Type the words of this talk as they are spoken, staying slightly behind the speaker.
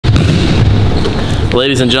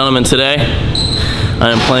Ladies and gentlemen, today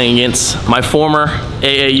I am playing against my former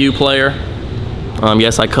AAU player.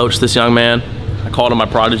 Yes, I coached this young man. I called him my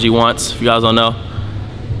prodigy once, if you guys don't know.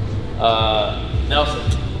 Nelson.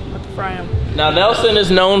 Fry him. Now, Nelson is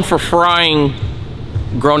known for frying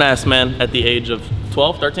grown-ass men at the age of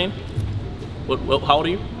 12, 13? How old are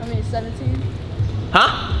you? I mean, 17.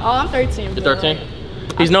 Huh? Oh, I'm 13. You're 13?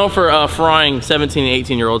 He's known for frying 17 and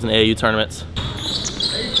 18-year-olds in AAU tournaments.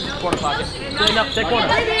 Corner pocket. Take corner.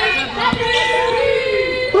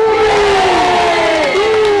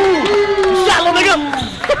 Shot, little nigga!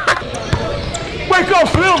 Wake up,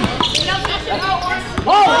 Phil!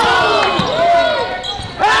 Oh!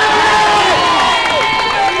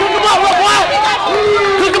 Hey! Cook him up, boy!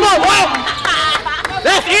 Cook him up, boy!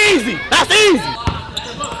 That's easy! That's easy!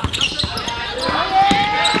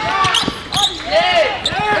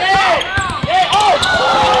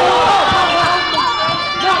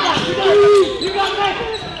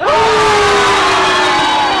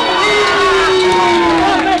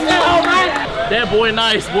 That boy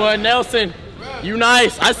nice, boy. Nelson, you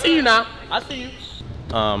nice. I see you now. I see you.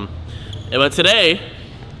 But today,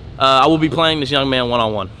 I will be playing this young man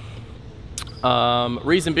one-on-one.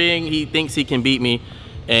 Reason being, he thinks he can beat me,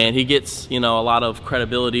 and he gets, you know, a lot of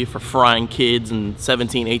credibility for frying kids and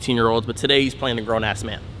 17, 18-year-olds, but today he's playing a grown-ass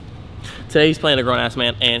man. Today he's playing a grown-ass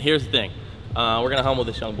man, and here's the thing. We're gonna humble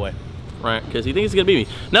this young boy, right? Because he thinks he's gonna beat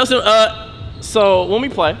me. Nelson, so when we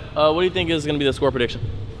play, what do you think is gonna be the score prediction?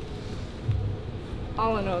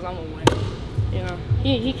 All I know is I'm gonna win. You know,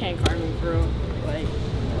 he can't guard me, bro. Like,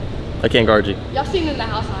 I can't guard you. y'all seen in the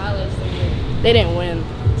House of Highlights thing. They didn't win,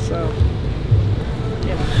 so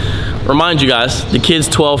yeah. Remind you guys, the kid's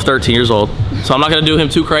 12, 13 years old, so I'm not gonna do him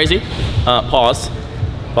too crazy. Pause.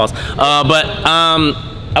 I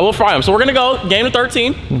will fry him. So we're gonna go game to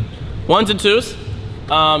 13, 1s and 2s.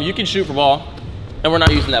 You can shoot for ball, and we're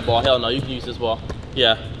not using that ball. Hell no, you can use this ball.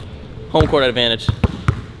 Yeah, home court advantage.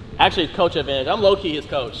 Actually, coach advantage. I'm low-key his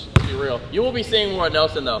coach, to be real. You will be seeing more of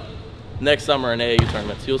Nelson, though, next summer in AAU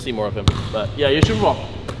tournaments. You'll see more of him. But, yeah, you shoot for ball.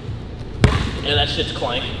 Yeah, that shit's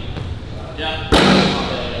clank. Yeah.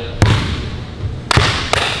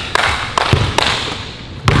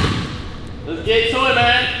 Let's get to it,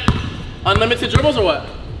 man. Unlimited dribbles or what?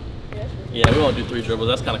 Yeah, we won't do 3 dribbles.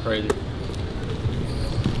 That's kind of crazy.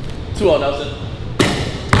 2-0, Nelson.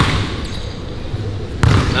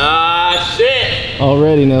 Ah, shit.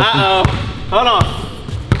 Already, Nelson. Uh-oh. Hold on.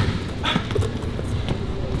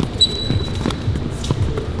 Okay.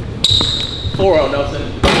 4-0, Nelson.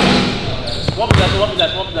 One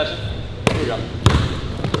possession. Here we go.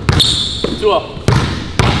 2-0.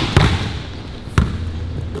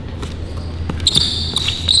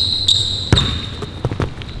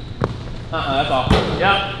 That's all.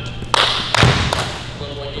 Yeah.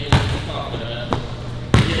 Little boy, get a little too confident, man.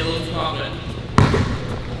 Get a little too confident.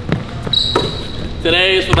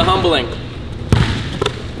 Today is for the humbling.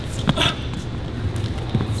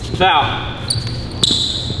 Foul.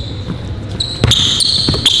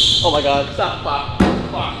 Oh my God, stop, pop.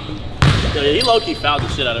 Yo, he low-key fouled the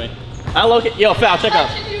shit out of me. I low-key, yo, foul, check out.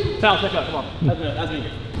 Foul, check out, come on. That's me.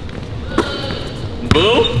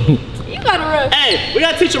 Boo. You gotta run. Hey, we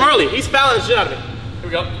gotta teach him early. He's fouling the shit out of me. Here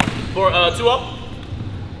we go. For 2-0.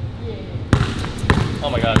 Oh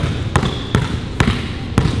my God.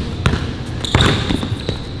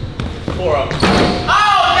 4-0.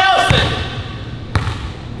 Oh, Nelson!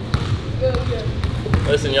 Good.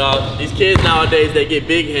 Listen, y'all, these kids nowadays, they get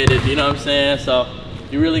big-headed, you know what I'm saying? So,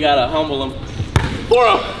 you really gotta humble them.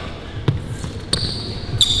 4-0.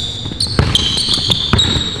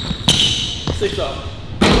 6-0.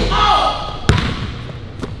 Oh!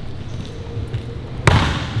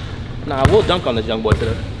 Nah, we'll dunk on this young boy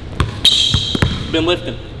today. Been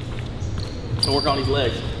lifting. Been working on these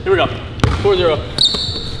legs. Here we go. 4-0.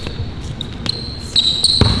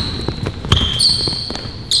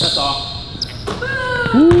 That's all.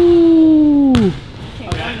 Ooh.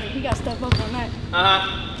 Okay. He got to step up on that.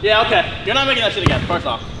 Yeah, okay. You're not making that shit again, first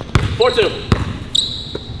off. 4-2.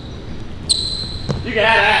 You can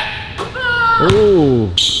have that. Ooh.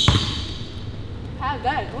 Have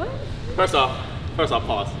that. What? First off,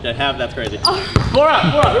 pause. Yeah, have that's crazy.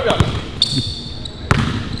 4-up. Here we go.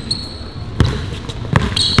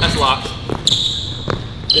 That's locked.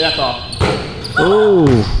 Yeah, that's all.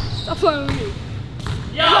 Ooh. Stop playing with me.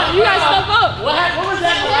 Yo, You gotta step up. What was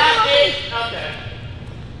that last age? Okay.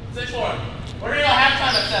 6-4. We're gonna go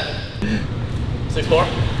halftime at 7. 6-4?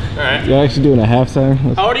 Alright. You're actually doing a halftime?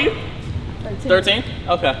 How old are you? 13. 13?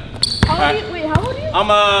 Okay. How old are you? Wait, how old are you?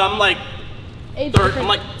 I'm like Age third. difference. I'm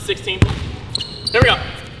like 16. Here we go.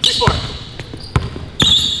 6-4.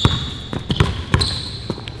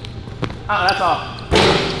 That's all.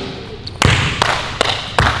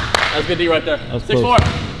 That's good D right there. 6-4.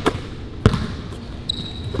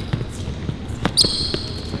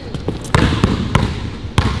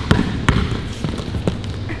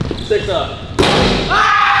 Six up.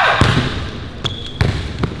 Ah!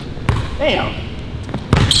 Damn.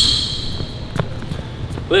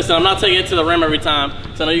 Listen, I'm not taking it to the rim every time,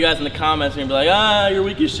 because I know you guys in the comments are gonna be like, ah, you're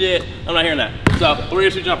weak as shit. I'm not hearing that. So we're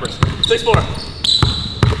gonna shoot jumpers. 6-4.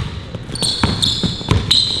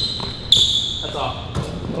 That's all.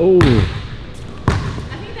 Oh. I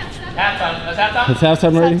think that's halftime. That's halftime? It's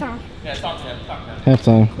halftime already? halftime. Yeah, talk to him. Talk to him.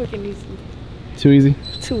 Halftime. Quick and easy. Too easy?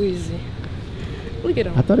 Too easy. Look at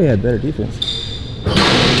him. I thought he had better defense.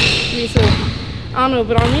 Me too. I don't know,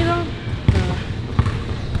 but on me though,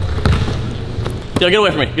 Yo, get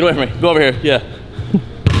away from me. Get away from me. Go over here. Yeah.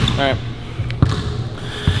 All right.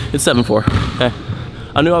 It's 7-4. Okay.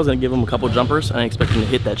 I knew I was gonna give him a couple jumpers. I didn't expect him to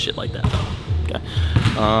hit that shit like that. Okay.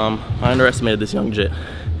 I underestimated this young jit.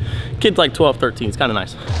 Kid's like 12, 13. It's kind of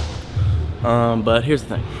nice. But here's the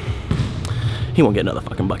thing. He won't get another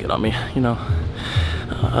fucking bucket on me. You know.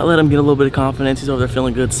 I let him get a little bit of confidence. He's over there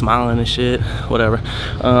feeling good, smiling and shit. Whatever.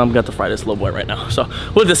 Got to fry this little boy right now. So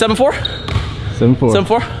what is it? 7-4? 7-4.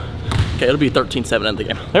 7-4. Okay, it'll be 13-7 end of the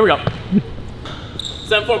game. There we go.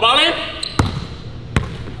 7-4 ball in.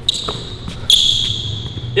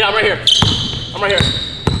 Yeah, I'm right here. I'm right here.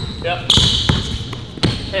 Yep.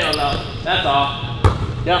 Hell no. That's all.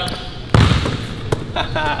 Yep.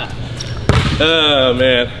 Oh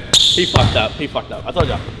man. He fucked up. He fucked up. I told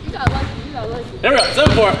y'all. you got lucky. You got lucky. There we go.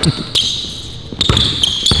 7-4.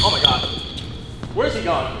 Oh my god. Where's he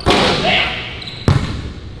going? Damn.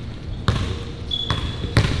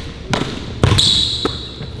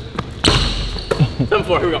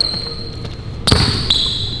 7-4, here we go.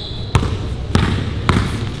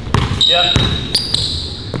 Yep.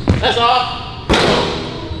 That's all.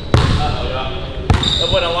 Uh-oh, y'all. That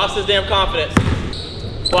boy done lost his damn confidence.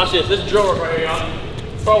 Watch this. This is drill work right here, y'all.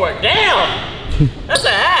 Forward. Damn! That's a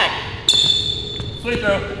hack. Sweet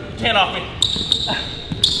throw. Hand off me.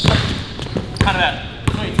 Kind of that.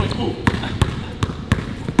 Swing, swing. Ooh.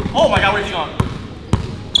 Oh my god, where's he going?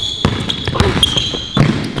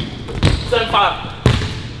 7-5.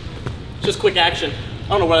 Just quick action. I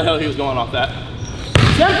don't know where the hell he was going off that.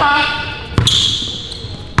 7-5.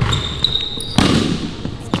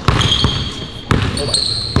 Oh my.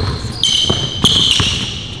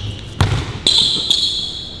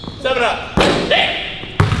 7 up.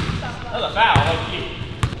 Damn. That's a foul. Like,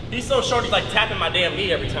 he's so short. He's like tapping my damn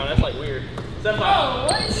knee every time. That's like weird. 7-5. Oh,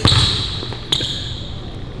 what?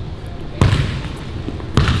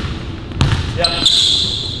 Yep.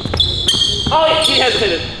 Oh, he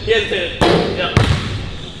hesitated. He hesitated. Yep.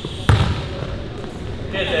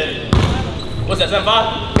 He hesitated. What's that,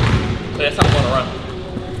 7-5? So that's not going to run.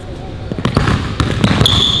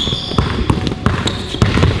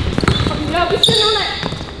 No, we sitting on that.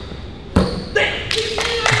 Damn.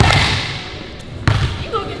 You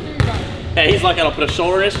gonna get 3 rebounds. Hey, he's like gonna put a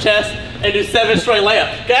shoulder in his chest and do 7 straight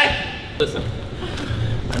layups, okay? Listen,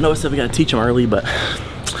 I know I said we gotta teach him early, but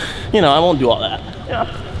you know, I won't do all that.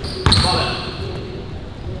 Yeah.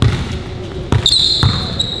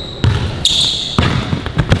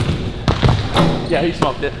 Yeah, he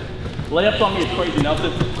smoked it. Layups on me is crazy,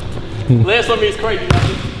 Nelson. Layups on me is crazy,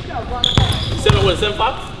 Nelson. 7 what, 7-5?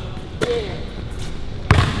 Yeah.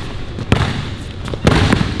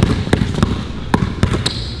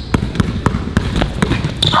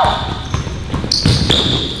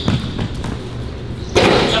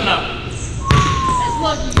 That's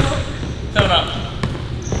lucky, bro. 7 up.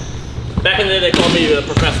 Back in the day, they called me the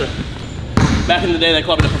professor. Back in the day, they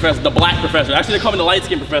called me the professor, the black professor. Actually, they called me the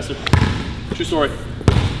light-skinned professor. True story.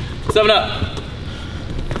 7 up.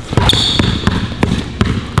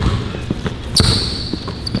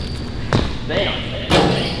 Damn.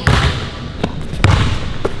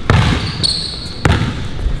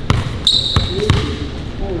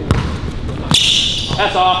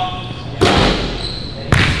 That's all.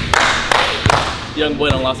 Young boy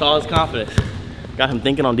done lost all his confidence. Got him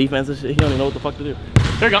thinking on defense and shit. He don't even know what the fuck to do.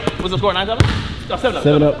 There you go. What's the score? 9-7? Oh, 7 up.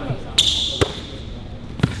 7 up.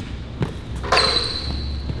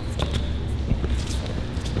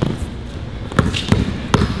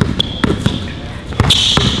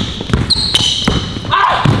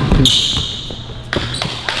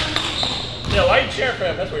 Yeah, why are you cheering for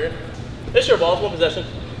him? That's weird. It's your ball. It's 1 possession.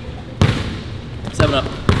 7 up.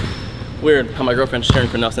 Weird how my girlfriend's cheering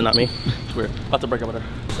for Nelson, not me. It's weird. About to break up with her.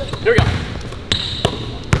 Here we go.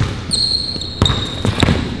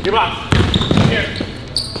 Your box. Here.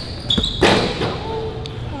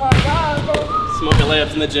 Oh my god, bro. Smoking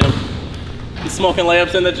layups in the gym. He's smoking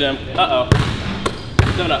layups in the gym. Uh-oh.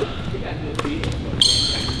 7 up.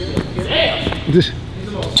 Damn.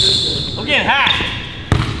 I'm getting hacked.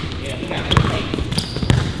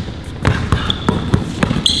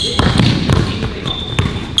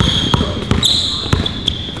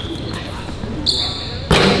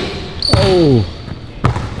 Oh.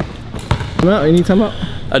 Time out. You need time out?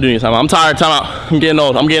 I do need time out. I'm tired. Time out. I'm getting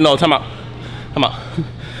old. I'm getting old. Time out. Time out.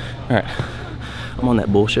 All right. I'm on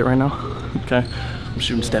that bullshit right now. Okay. I'm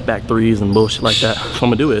shooting step back threes and bullshit like that. So what I'm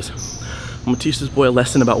gonna do is I'm gonna teach this boy a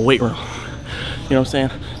lesson about weight room. You know what I'm saying?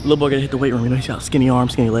 The little boy gotta hit the weight room. You know, he's got skinny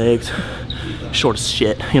arms, skinny legs, short as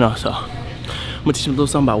shit. You know, so I'm gonna teach him a little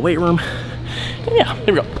something about weight room. And yeah,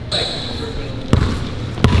 here we go.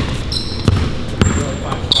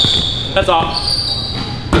 That's all.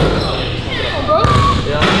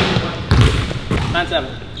 Yeah. 9-7.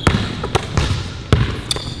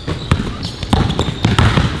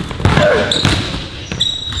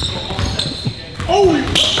 Oh!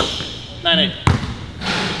 9-8.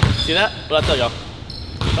 See that? What I tell y'all?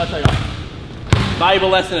 What I tell y'all? Valuable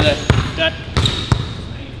lesson today. Okay?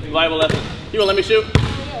 Valuable lesson. You wanna let me shoot?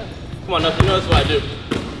 Yeah. Come on, nothing. You know that's what I do.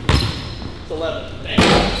 It's 11. Damn.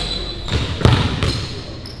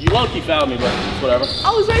 You low-key fouled me, but it's whatever.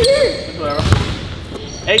 I was right here. It's whatever.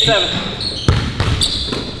 8-7.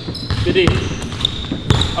 Good D.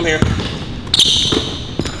 I'm here.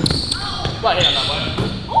 Right here, not boy.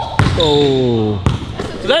 Oh.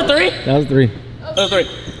 Is that a 3? That was 3. That was 3.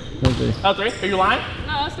 That was 3. That was 3? Are you lying?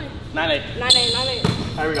 No, that's 3. 9-8. 9-8, 9-8.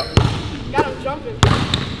 Here we go. Got him jumping.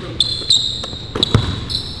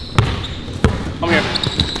 I'm here.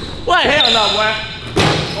 What? Hell no, boy.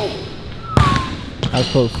 Oh. That was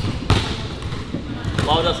close.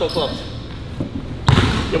 Why was that so close?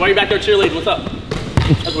 Yeah, why are you back there cheerleading? What's up?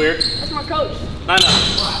 That's weird. That's my coach.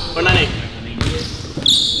 9-0. Or 9-8.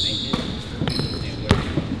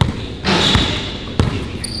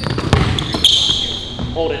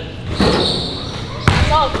 Hold it.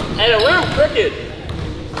 Hey, the room crooked.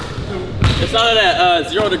 It's not at a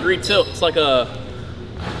 0 degree tilt. It's like a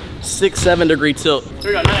 6-7 degree tilt.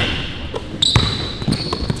 Here we go, 9.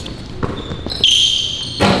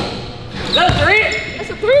 Is that a 3? That's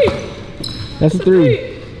a 3. That's a 3.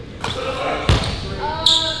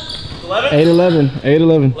 11? 8-11.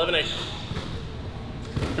 8-11. 11-8.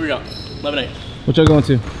 Here we go. 11-8. What y'all going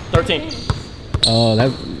to? 13. Oh,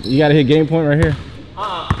 that you gotta hit game point right here.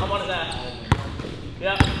 I'm on his ass.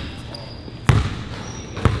 Yep.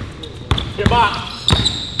 Your box.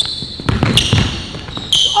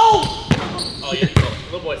 Oh! Oh, yeah,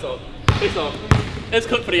 little boy sold. He's sold. It's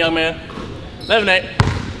cooked for the young man. 11-8.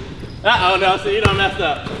 Uh-oh, no, see, you done messed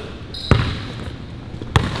up.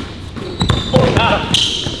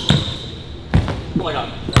 Oh my god.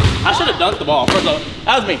 I should have dunked the ball. First off,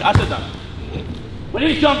 that was me. I should have done it. But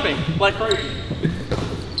he's jumping like crazy.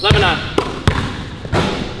 11-9.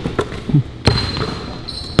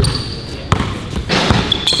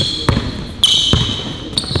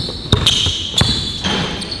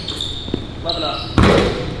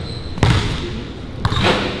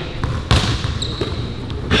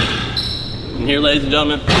 And here, ladies and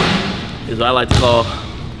gentlemen, is what I like to call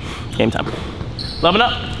game time. 11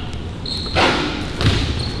 up.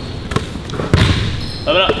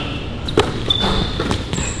 11 up.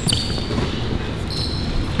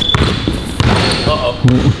 Uh-oh.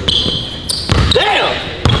 Damn!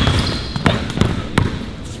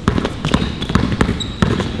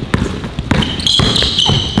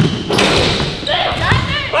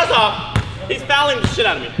 Damn! First off, he's fouling the shit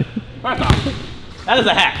out of me. First off, that is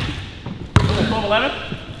a hack. 12-11?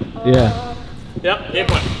 Yeah. Yep, game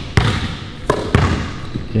point.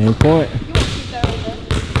 Game point.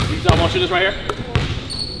 You want to shoot this right here?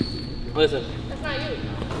 Listen. That's not you.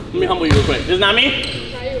 Let me humble you real quick. This is not me?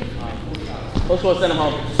 That's not you. Let's go and send him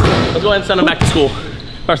home. Let's go ahead and send him back to school.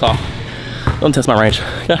 First off, don't test my range.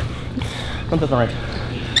 Okay? Don't test my range.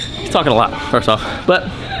 He's talking a lot, first off. But,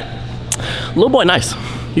 little boy, nice.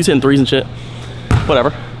 He's hitting threes and shit.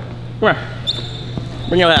 Whatever. Come here.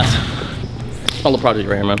 Bring your ass. My little project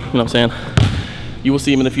right here, man. You know what I'm saying? You will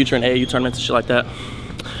see him in the future in AAU tournaments and shit like that.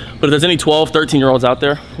 But if there's any 12, 13-year-olds out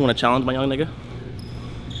there who want to challenge my young nigga,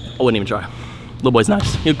 I wouldn't even try. Little boy's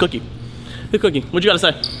nice. He'll cook you. He'll cook you. What you gotta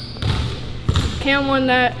say? Cam won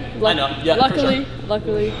that. I know. Yeah, luckily, for sure.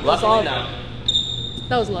 luckily. Luckily now.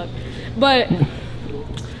 That was luck. But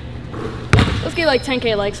let's get like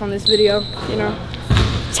 10K likes on this video, you know.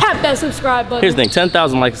 Tap that subscribe button. Here's the thing,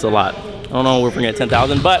 10,000 likes is a lot. I don't know if we're gonna get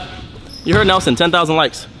 10,000, but you heard Nelson, 10,000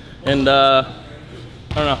 likes. And I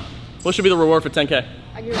don't know. What should be the reward for 10K?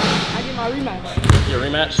 I get my rematch. Your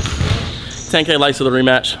rematch? 10K likes for the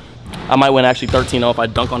rematch. I might win actually 13-0 if I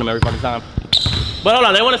dunk on him every fucking time. But hold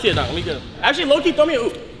on, they want to see a dunk. Let me get it. Actually, low-key, throw me a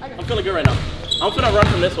oop. I'm feeling good right now. I'm finna run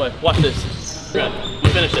from this way. Watch this. Good. I'm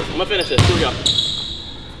gonna finish this. I'm gonna finish this. Here we go.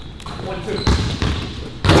 1, 2.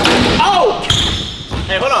 Oh!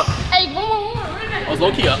 Hey, hold on. Hey, one more. I was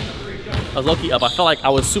low-key up. I was low-key up. I felt like I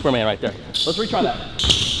was Superman right there. Let's retry that.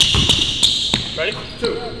 Ready?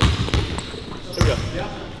 2. Here we go.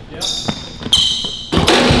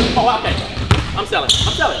 Oh, okay. I'm selling.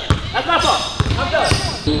 I'm selling. That's my fault. I'm selling.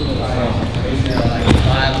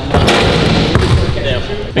 Damn.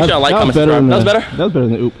 Make sure I like, comment, subscribe. That was better? That was better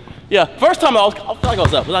than the oop. Yeah. First time I felt like I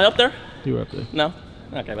was up. Was I up there? You were up there. No?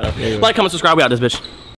 Okay, whatever. Like, comment, subscribe. We out this bitch.